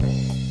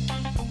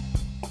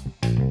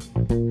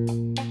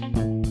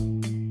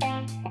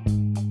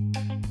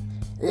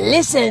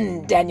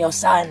Listen,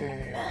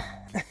 Daniel-san.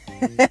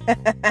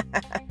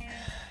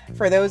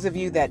 For those of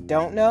you that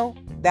don't know,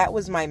 that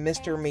was my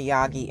Mr.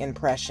 Miyagi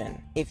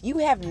impression. If you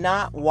have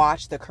not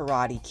watched The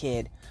Karate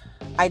Kid,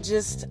 I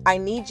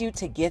need you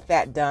to get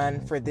that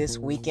done for this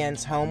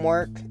weekend's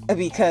homework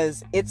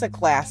because it's a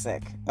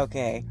classic,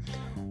 okay?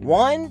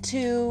 1,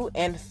 2,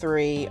 and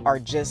 3 are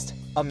just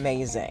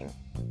amazing.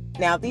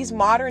 Now, these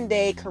modern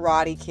day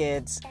Karate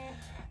Kids,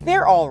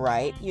 they're all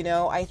right. You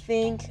know, I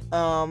think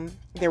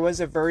there was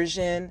a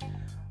version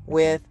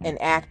with an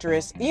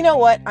actress. You know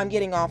what? I'm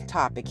getting off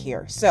topic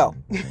here. So,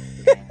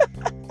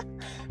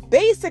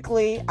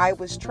 basically, I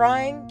was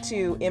trying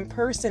to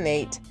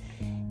impersonate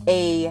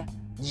a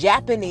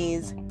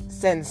Japanese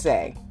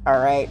sensei. All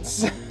right.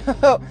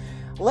 So,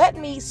 let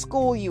me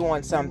school you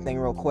on something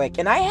real quick.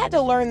 And I had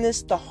to learn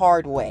this the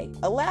hard way.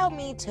 Allow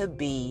me to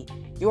be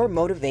your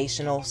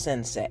motivational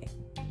sensei.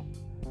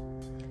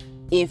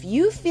 If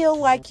you feel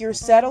like you're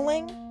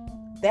settling,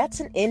 that's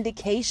an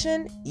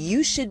indication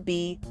you should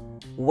be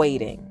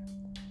waiting.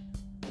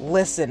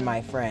 Listen,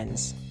 my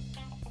friends,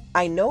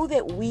 I know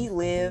that we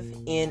live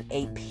in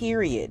a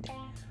period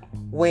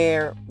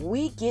where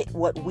we get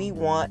what we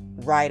want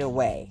right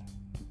away.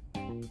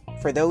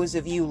 For those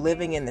of you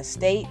living in the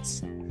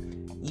States,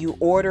 you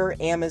order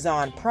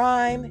Amazon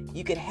Prime,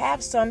 you could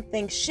have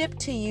something shipped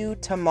to you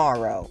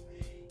tomorrow.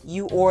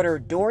 You order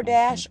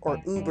DoorDash or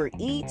Uber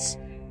Eats,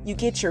 you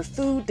get your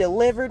food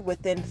delivered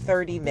within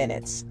 30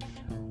 minutes.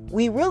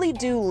 We really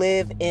do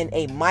live in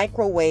a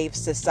microwave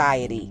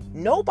society.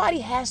 Nobody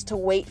has to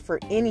wait for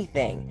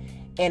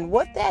anything. And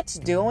what that's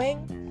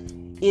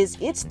doing is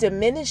it's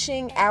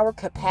diminishing our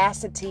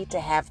capacity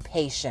to have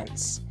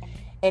patience.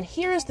 And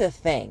here's the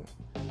thing.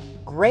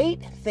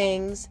 Great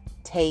things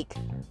take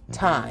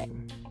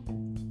time.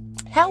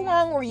 How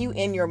long were you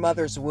in your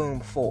mother's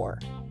womb for?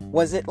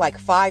 Was it like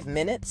 5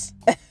 minutes?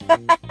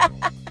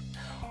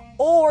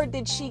 Or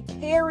did she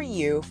carry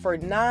you for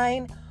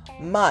 9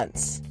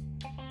 months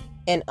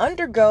and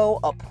undergo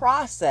a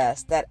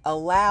process that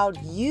allowed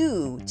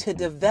you to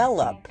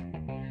develop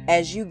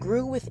as you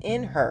grew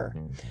within her?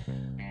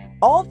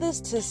 All this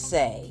to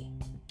say,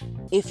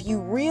 if you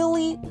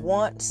really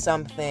want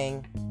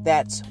something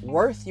that's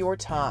worth your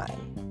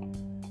time,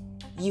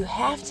 you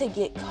have to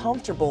get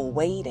comfortable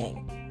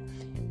waiting.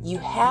 You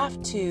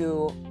have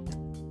to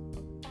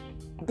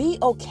be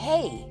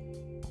okay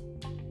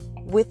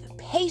with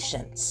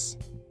patience.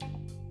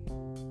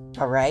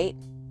 All right?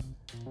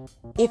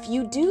 If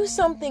you do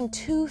something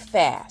too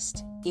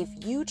fast, if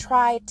you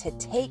try to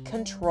take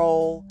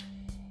control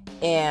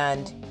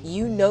and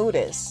you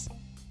notice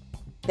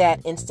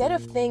that instead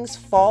of things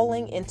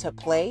falling into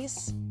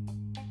place,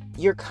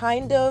 you're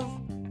kind of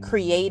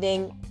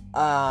creating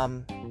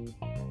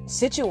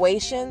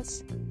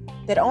situations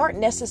that aren't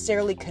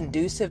necessarily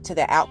conducive to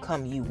the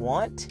outcome you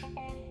want.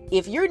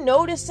 If you're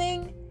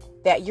noticing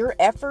that your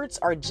efforts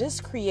are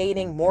just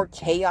creating more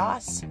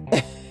chaos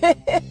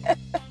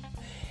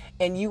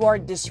and you are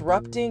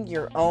disrupting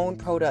your own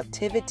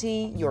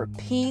productivity, your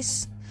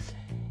peace,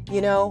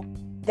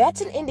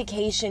 that's an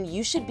indication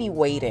you should be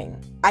waiting.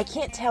 I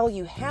can't tell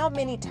you how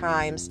many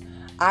times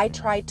I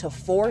tried to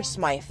force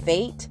my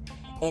fate,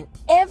 and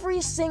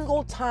every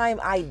single time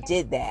I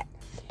did that,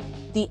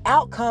 the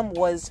outcome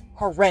was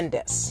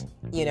horrendous.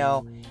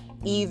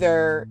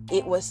 Either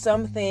it was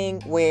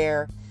something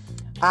where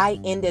I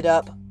ended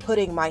up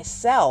putting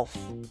myself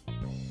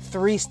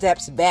 3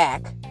 steps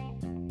back.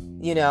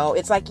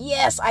 It's like,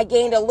 yes, I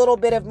gained a little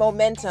bit of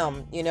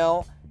momentum,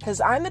 because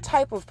I'm the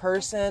type of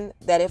person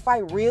that if I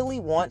really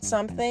want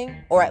something,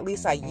 or at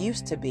least I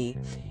used to be,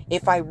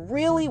 if I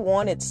really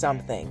wanted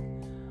something,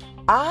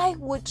 I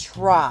would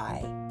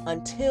try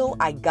until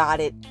I got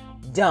it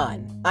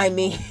done. I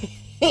mean,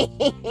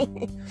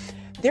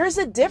 there's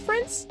a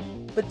difference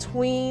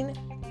between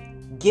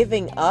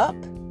giving up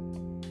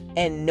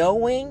and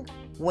knowing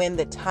when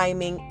the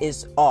timing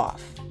is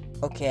off,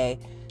 okay?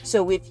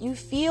 So if you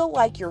feel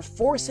like you're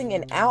forcing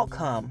an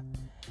outcome,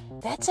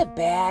 that's a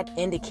bad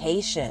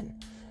indication.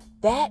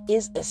 That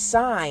is a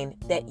sign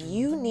that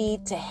you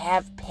need to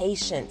have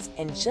patience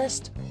and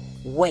just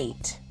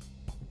wait.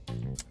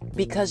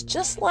 Because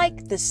just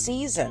like the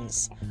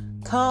seasons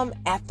come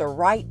at the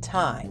right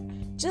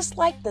time, just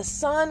like the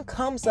sun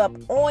comes up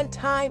on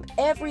time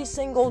every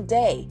single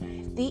day,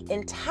 the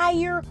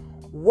entire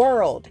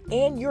world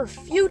and your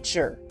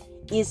future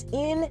is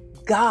in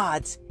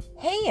God's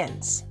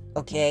hands,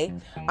 okay?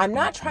 I'm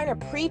not trying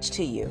to preach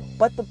to you,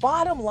 but the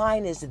bottom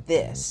line is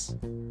this.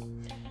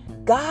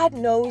 God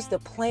knows the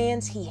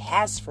plans He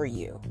has for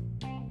you.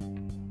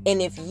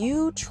 And if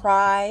you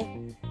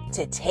try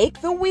to take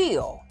the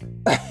wheel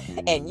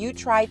and you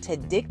try to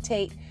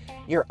dictate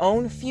your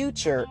own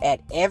future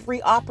at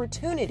every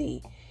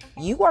opportunity,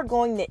 you are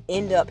going to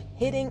end up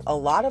hitting a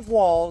lot of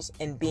walls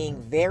and being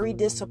very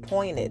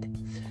disappointed.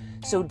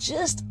 So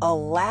just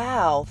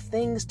allow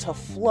things to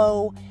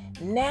flow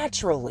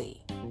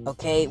naturally,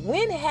 okay?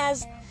 When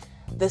has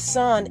the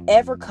sun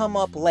ever come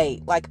up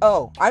late? Like,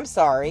 oh, I'm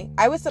sorry,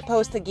 I was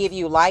supposed to give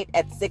you light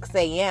at 6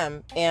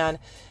 a.m. and,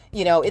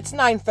 it's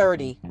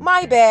 9:30.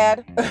 My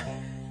bad.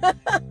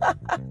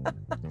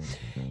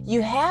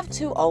 You have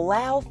to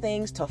allow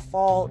things to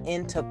fall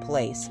into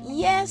place.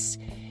 Yes,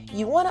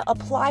 you want to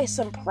apply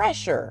some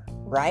pressure,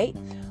 right?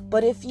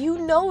 But if you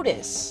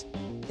notice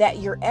that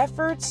your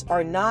efforts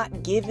are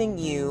not giving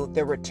you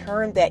the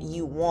return that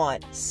you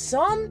want,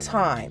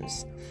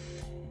 sometimes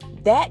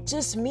that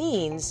just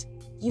means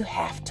you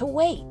have to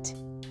wait.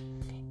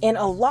 And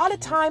a lot of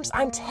times,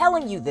 I'm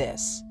telling you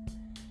this,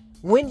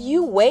 when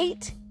you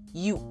wait,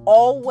 you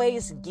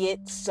always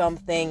get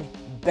something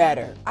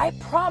better. I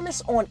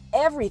promise on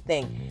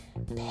everything.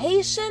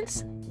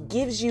 Patience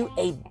gives you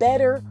a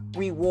better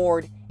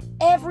reward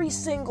every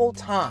single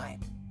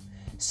time.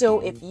 So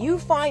if you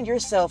find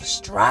yourself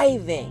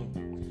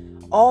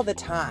striving all the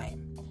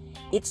time,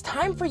 it's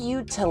time for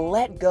you to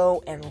let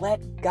go and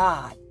let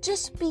God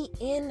just be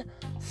in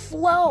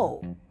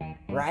flow,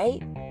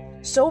 right?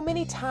 So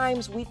many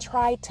times we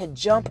try to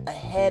jump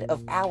ahead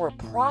of our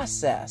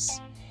process,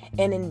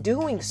 and in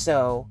doing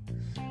so,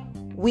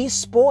 we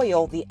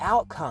spoil the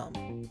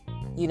outcome.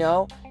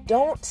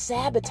 Don't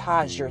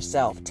sabotage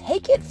yourself.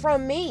 Take it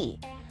from me,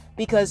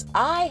 because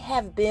I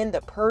have been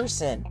the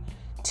person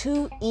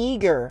too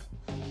eager.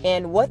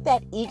 And what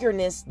that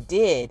eagerness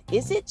did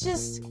is it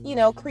just,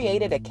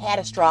 created a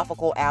catastrophic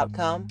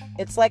outcome.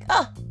 It's like,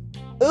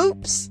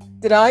 oops,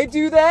 did I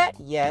do that?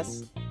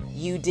 Yes,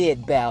 you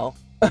did, Belle.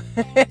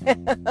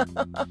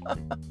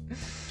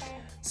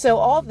 So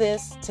all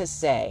this to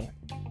say,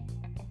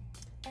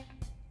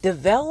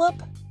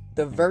 develop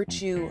the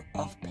virtue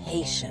of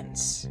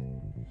patience.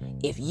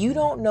 If you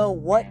don't know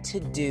what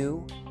to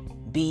do,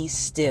 be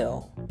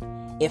still.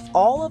 If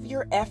all of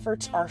your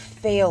efforts are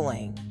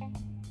failing,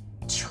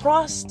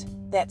 trust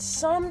that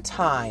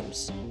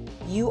sometimes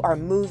you are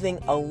moving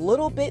a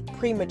little bit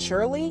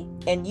prematurely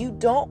and you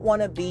don't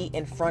want to be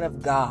in front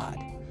of God.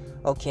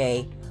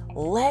 Okay?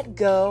 Let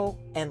go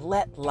and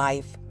let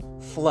life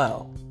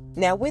flow.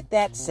 Now, with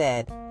that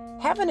said,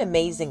 have an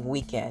amazing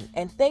weekend,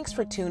 and thanks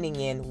for tuning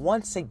in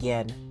once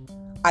again.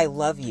 I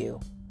love you,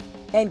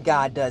 and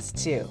God does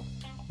too.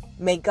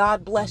 May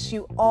God bless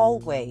you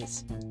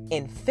always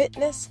in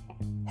fitness,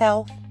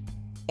 health,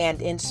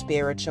 and in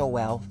spiritual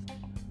wealth.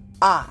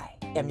 I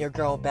am your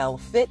girl, Belle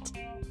Fit,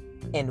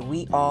 and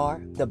we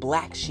are the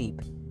Black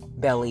Sheep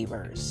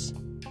Believers.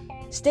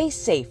 Stay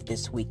safe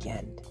this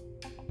weekend.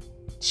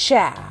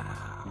 Ciao.